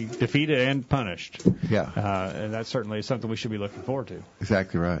be defeated and punished. Yeah. And that certainly is something we should be looking forward to.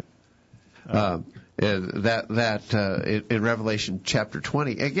 Exactly right. In Revelation chapter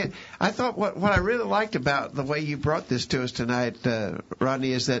 20. Again, I thought what I really liked about the way you brought this to us tonight,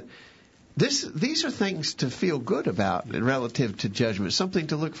 Rodney, is that these are things to feel good about relative to judgment, something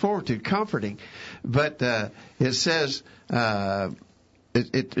to look forward to, comforting. But it says in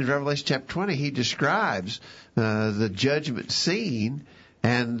Revelation chapter 20, he describes the judgment scene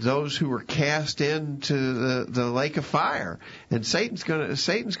and those who were cast into the lake of fire, and Satan's going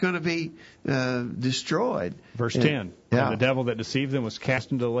to be destroyed. Verse 10. Yeah. And the devil that deceived them was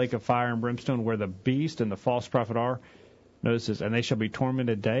cast into the lake of fire and brimstone, where the beast and the false prophet are. Notice this, and they shall be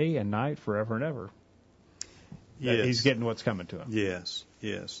tormented day and night forever and ever. Yes. He's getting what's coming to him. Yes,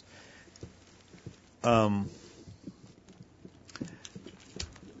 yes.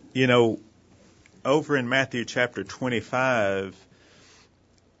 Over in Matthew chapter 25,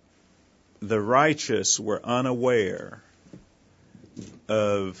 the righteous were unaware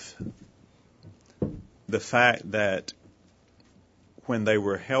of the fact that when they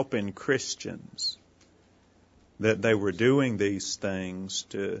were helping Christians, that they were doing these things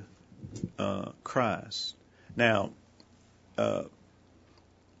to Christ. Now,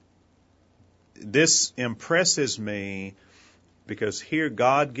 this impresses me because here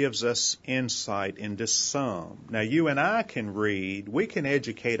God gives us insight into some. Now, you and I can read, we can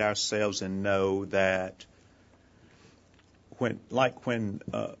educate ourselves and know that when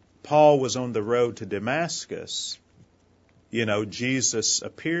Paul was on the road to Damascus, Jesus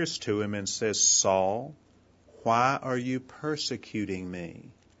appears to him and says, Saul, why are you persecuting me?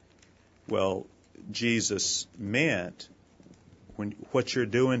 Well, Jesus meant what you're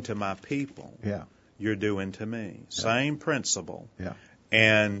doing to my people, you're doing to me. Yeah. Same principle. Yeah.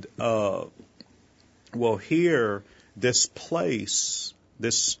 And, here, this place,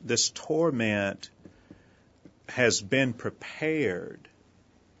 this torment has been prepared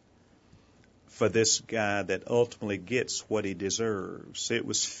for this guy that ultimately gets what he deserves. It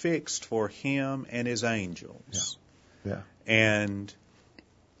was fixed for him and his angels. Yeah. And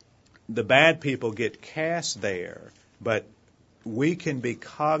the bad people get cast there, but we can be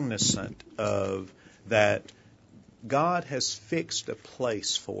cognizant of that God has fixed a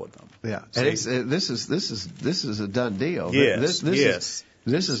place for them. Yeah, and this is a done deal. Yes,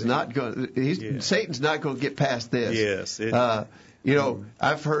 This is not going. Satan's not going to get past this. Yes.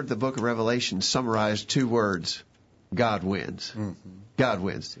 I've heard the Book of Revelation summarized 2 words: God wins. Mm-hmm. God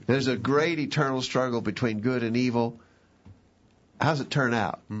wins. There's a great eternal struggle between good and evil. How's it turn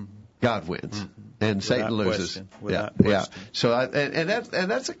out? Mm-hmm. God wins, and Satan loses. Without question. So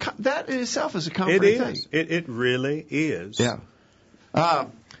that in itself is a comforting thing. It really is. Yeah.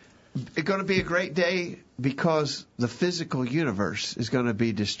 It's going to be a great day because the physical universe is going to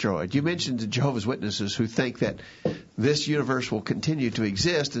be destroyed. You mentioned the Jehovah's Witnesses who think that this universe will continue to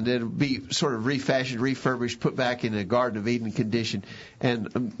exist and it'll be sort of refashioned, refurbished, put back in a Garden of Eden condition,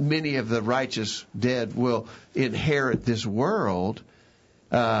 and many of the righteous dead will inherit this world.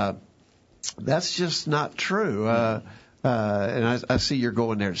 That's just not true. And I see you're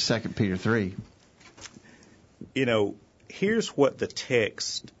going there to 2 Peter 3. Here's what the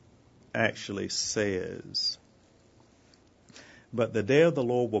text actually says. But the day of the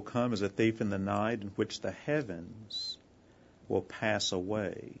Lord will come as a thief in the night, in which the heavens will pass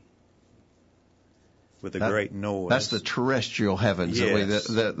away with a great noise. That's the terrestrial heavens. Yes.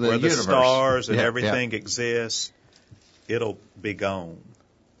 The where universe. The stars and everything exists, it'll be gone.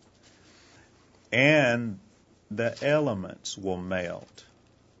 And the elements will melt.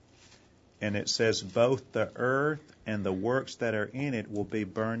 And it says both the earth and the works that are in it will be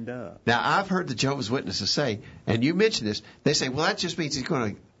burned up. Now, I've heard the Jehovah's Witnesses say, and you mentioned this, they say, well, that just means he's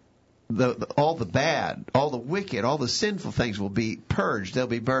going to, all the bad, all the wicked, all the sinful things will be purged. They'll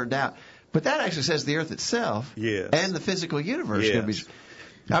be burned out. But that actually says the earth itself and the physical universe is going to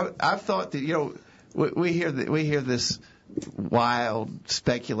be. I've thought that, we hear this wild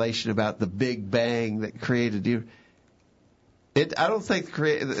speculation about the Big Bang that created the universe. I don't think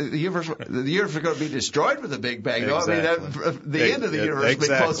the universe is going to be destroyed with a Big Bang. Exactly. The end of the universe will be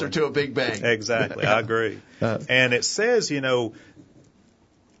closer to a Big Bang. Exactly, I agree. And it says,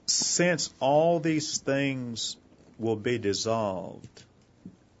 since all these things will be dissolved,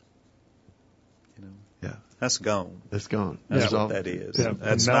 that's gone. That's gone. That's what that is. Yeah.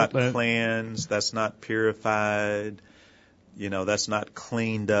 That's not cleansed. That's not purified. That's not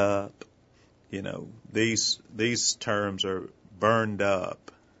cleaned up. These terms are burned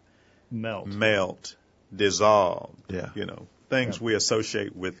up, melt, dissolved. Yeah. Things we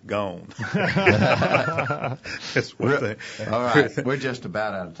associate with gone. That's what all right. We're just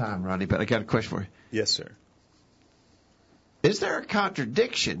about out of time, Rodney, but I got a question for you. Yes, sir. Is there a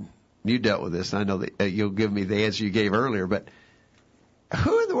contradiction? You dealt with this, and I know that you'll give me the answer you gave earlier, but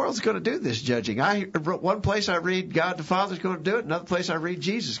who in the world is going to do this judging? One place I read God the Father is going to do it. Another place I read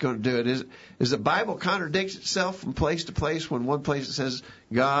Jesus is going to do it. Is the Bible contradicts itself from place to place? When one place it says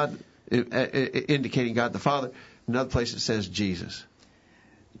God, indicating God the Father, another place it says Jesus.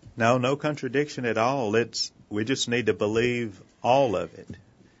 No contradiction at all. We just need to believe all of it.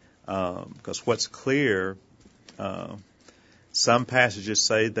 Because what's clear, some passages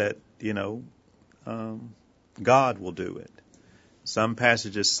say that, God will do it. Some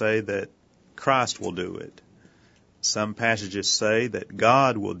passages say that Christ will do it. Some passages say that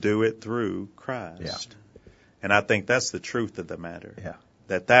God will do it through Christ. Yeah. And I think that's the truth of the matter. Yeah.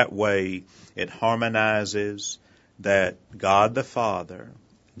 That way it harmonizes that God the Father,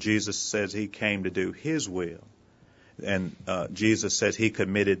 Jesus says he came to do his will. And Jesus says he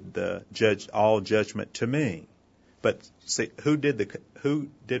committed all judgment to me. But see, who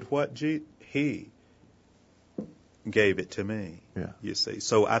did what? He gave it to me. Yeah. You see.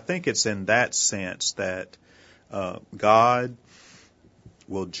 So I think it's in that sense that God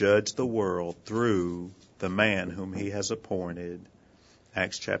will judge the world through the man whom he has appointed,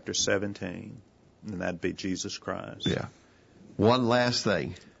 Acts chapter 17, and that'd be Jesus Christ. Yeah. One last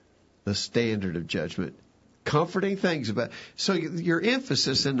thing, the standard of judgment. Comforting things about. So your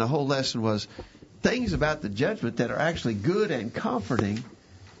emphasis in the whole lesson was things about the judgment that are actually good and comforting,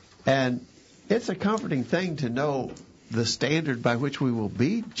 and it's a comforting thing to know the standard by which we will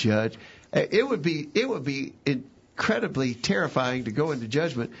be judged. It would be incredibly terrifying to go into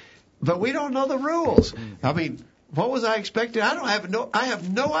judgment, but we don't know the rules. I mean, what was I expecting? I have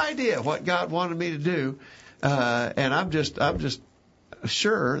no idea what God wanted me to do, and I'm just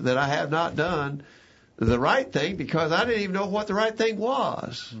sure that I have not done the right thing because I didn't even know what the right thing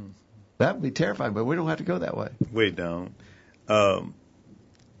was. That would be terrifying, but we don't have to go that way. We don't.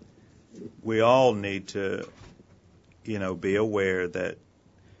 We all need to, be aware that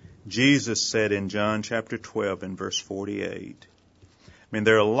Jesus said in John chapter 12 and verse 48,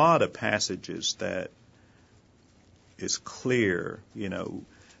 there are a lot of passages that is clear,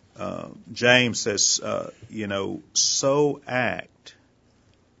 James says, so act,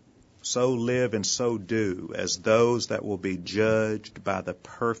 so live and so do as those that will be judged by the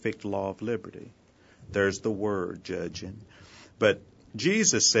perfect law of liberty. There's the word, judging. But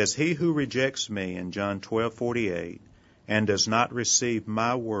Jesus says, he who rejects me in John 12:48 and does not receive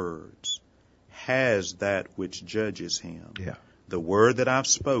my words has that which judges him. Yeah. The word that I've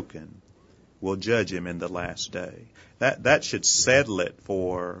spoken will judge him in the last day. That should settle it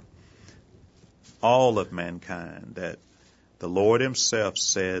for all of mankind, that the Lord himself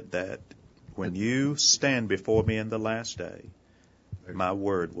said that when you stand before me in the last day, my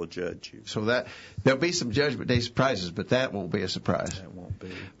word will judge you. So that there'll be some Judgment Day surprises, but that won't be a surprise. That won't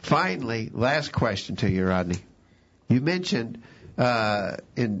be. Finally, last question to you, Rodney. You mentioned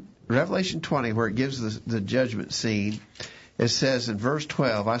in Revelation 20, where it gives the judgment scene, it says in verse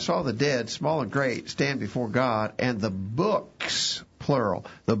 12, I saw the dead, small and great, stand before God, and the books, plural,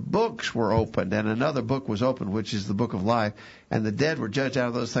 the books were opened, and another book was opened, which is the book of life, and the dead were judged out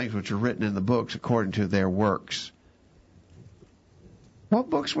of those things which are written in the books according to their works. What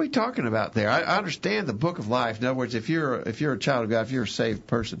books are we talking about there? I understand the book of life. In other words, if you're a child of God, if you're a saved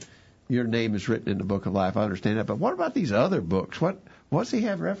person, your name is written in the book of life. I understand that. But what about these other books? What's he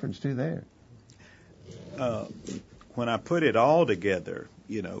have reference to there? When I put it all together,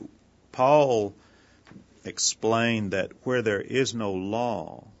 Paul explained that where there is no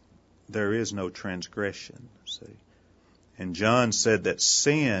law, there is no transgression. See, and John said that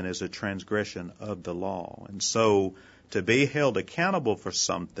sin is a transgression of the law, and so to be held accountable for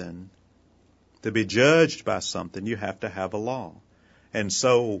something, to be judged by something, you have to have a law. And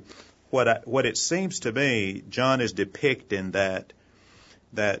so what it seems to me, John is depicting that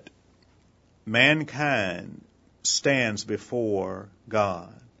mankind stands before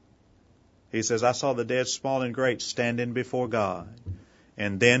God. He says, I saw the dead, small and great, standing before God.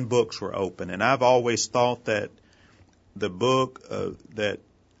 And then books were open. And I've always thought that the book that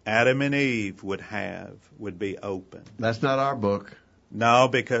Adam and Eve would be open. That's not our book. No,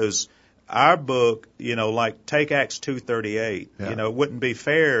 because our book, like take Acts 2:38, it wouldn't be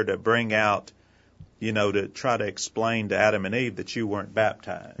fair to bring out, to try to explain to Adam and Eve that you weren't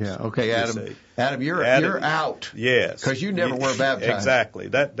baptized. Yeah, okay, Adam, you're out. Yes. Because you never were baptized. Exactly.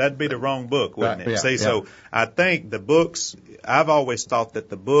 That'd be the wrong book, wouldn't it? Yeah, See, yeah. So I think the books, I've always thought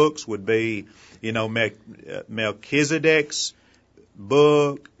that the books would be, Melchizedek's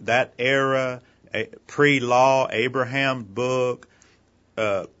book, that era, pre-law, Abraham's book,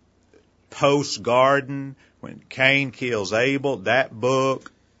 post-garden, when Cain kills Abel, that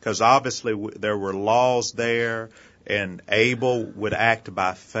book, because obviously there were laws there, and Abel would act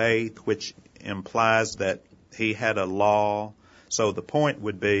by faith, which implies that he had a law. So the point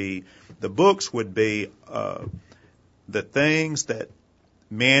would be, the books would be the things that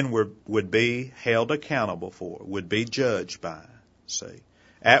men would be held accountable for, would be judged by. See,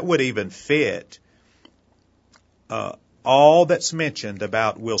 that would even fit all that's mentioned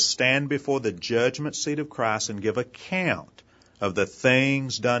about we'll stand before the judgment seat of Christ and give account of the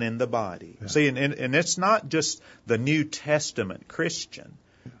things done in the body. Yeah. See, and it's not just the New Testament Christian.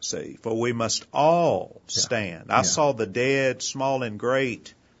 See, for we must all stand. I saw the dead, small and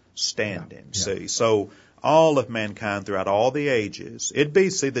great, standing. See, so all of mankind throughout all the ages.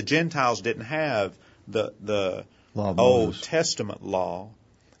 The Gentiles didn't have the Old Testament law.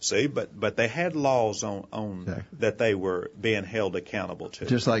 See, but they had laws on that they were being held accountable to.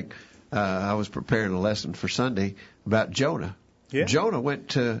 Just like I was preparing a lesson for Sunday about Jonah. Yeah. Jonah went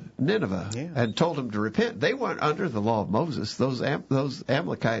to Nineveh and told them to repent. They weren't under the law of Moses. Those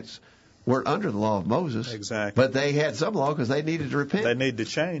Amalekites weren't under the law of Moses. Exactly. But they had some law because they needed to repent. They need to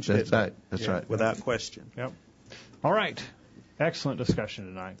change. That's right. That's right. Without question. Yep. All right. Excellent discussion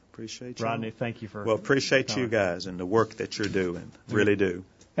tonight. Appreciate you. Rodney, thank you for. Well, appreciate you guys and the work that you're doing. Really do.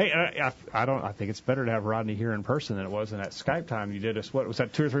 Hey, I think it's better to have Rodney here in person than it was in that Skype time you did us. What was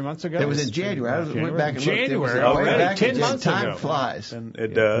that, 2 or 3 months ago? It was in January. I went back and January looked. already. 10 months ago. Time flies. And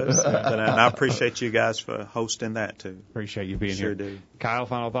it does. And I appreciate you guys for hosting that too. Appreciate you being here. Sure do. Kyle,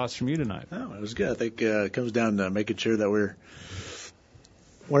 final thoughts from you tonight? Oh, it was good. I think it comes down to making sure that we're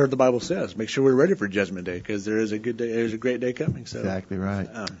whatever the Bible says. Make sure we're ready for Judgment Day, because there is a good day. There's a great day coming. So exactly right.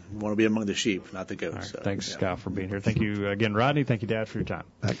 We want to be among the sheep, not the goats. Right, so, thanks, Kyle, for being here. Thank you again, Rodney. Thank you, Dad, for your time.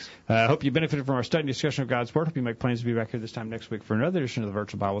 Thanks. I hope you benefited from our study and discussion of God's Word. Hope you make plans to be back here this time next week for another edition of the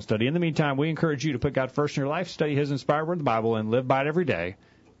Virtual Bible Study. In the meantime, we encourage you to put God first in your life, study His inspired Word, the Bible, and live by it every day.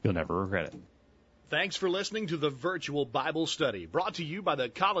 You'll never regret it. Thanks for listening to the Virtual Bible Study, brought to you by the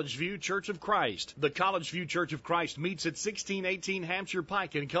College View Church of Christ. The College View Church of Christ meets at 1618 Hampshire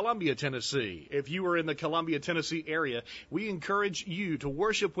Pike in Columbia, Tennessee. If you are in the Columbia, Tennessee area, we encourage you to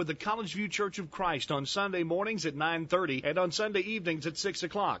worship with the College View Church of Christ on Sunday mornings at 9:30 and on Sunday evenings at 6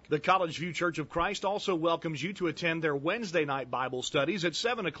 o'clock. The College View Church of Christ also welcomes you to attend their Wednesday night Bible studies at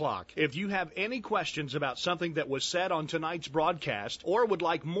 7 o'clock. If you have any questions about something that was said on tonight's broadcast or would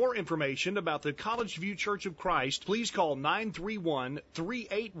like more information about the College View Church of Christ, please call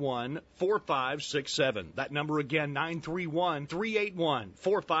 931-381-4567. That number again,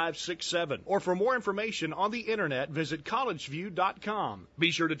 931-381-4567. Or for more information on the internet, visit collegeview.com. Be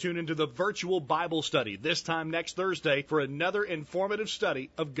sure to tune into the Virtual Bible Study this time next Thursday for another informative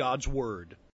study of God's Word.